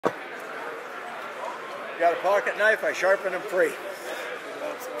Got a pocket knife, I sharpen them free.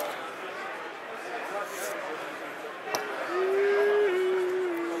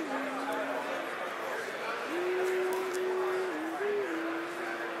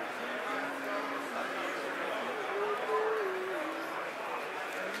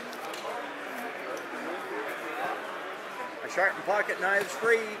 I sharpen pocket knives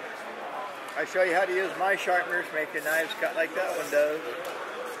free. I show you how to use my sharpeners, make your knives cut like that one does.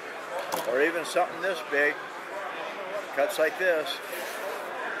 Or even something this big, cuts like this.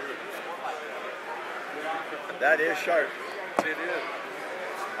 That is sharp. It is.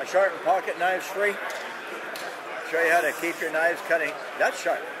 I sharpen pocket knives free. Show you how to keep your knives cutting. That's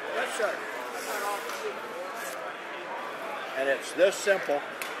sharp. That's sharp. And it's this simple.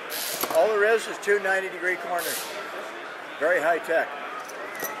 All there is two 90-degree corners. Very high tech.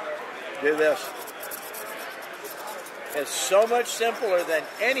 Do this. It's so much simpler than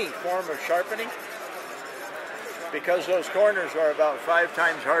any form of sharpening because those corners are about 5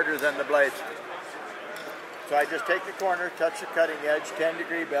 times harder than the blades. So I just take the corner, touch the cutting edge,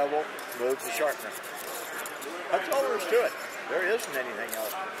 10-degree bevel, move the sharpener. That's all there is to it. There isn't anything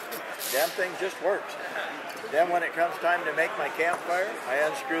else. Damn thing just works. Then when it comes time to make my campfire, I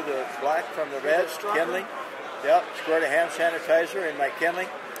unscrew the black from the red, kindling. Yep, squirt a hand sanitizer in my kindling.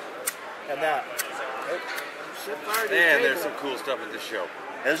 And that. Man, there's some cool stuff at this show.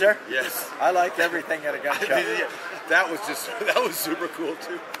 Is there? Yes. I liked everything at a gun show. That was super cool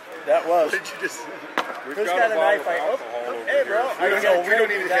too. That was. What did you just? Who's got a knife? Hey, bro. We don't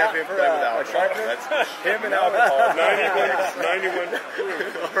need to have him play with alcohol. That's him and alcohol. 91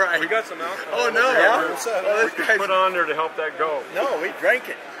 All right. We got some alcohol. Oh no. Yeah? Oh, this guy's Put on there to help that go. No, we drank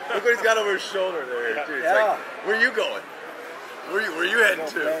it. Look what he's got over his shoulder there. Dude. It's Yeah. like, where are you going? Where you heading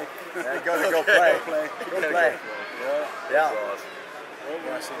to? Go play. Go play. Yeah. Awesome.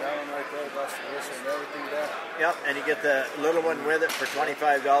 Yeah, see that one right there, that's the whistle and everything there. Yep, and you get the little one with it for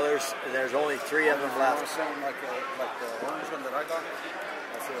 $25, and there's only 3 of them left. Something like the orange one that I got.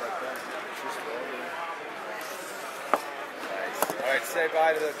 I feel like that. It's just Nice. All right, say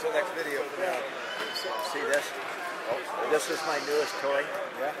bye till next video. See this? This is my newest toy.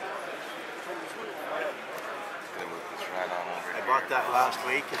 Yeah. I bought that last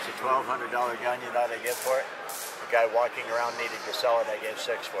week. It's a $1,200 gun. You know what I get for it? The guy walking around needed to sell it. I gave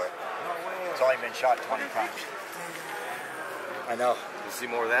 6 for it. It's only been shot 20 times. I know. We'll see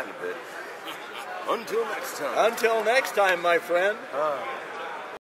more of that in a bit. Until next time. Until next time, my friend.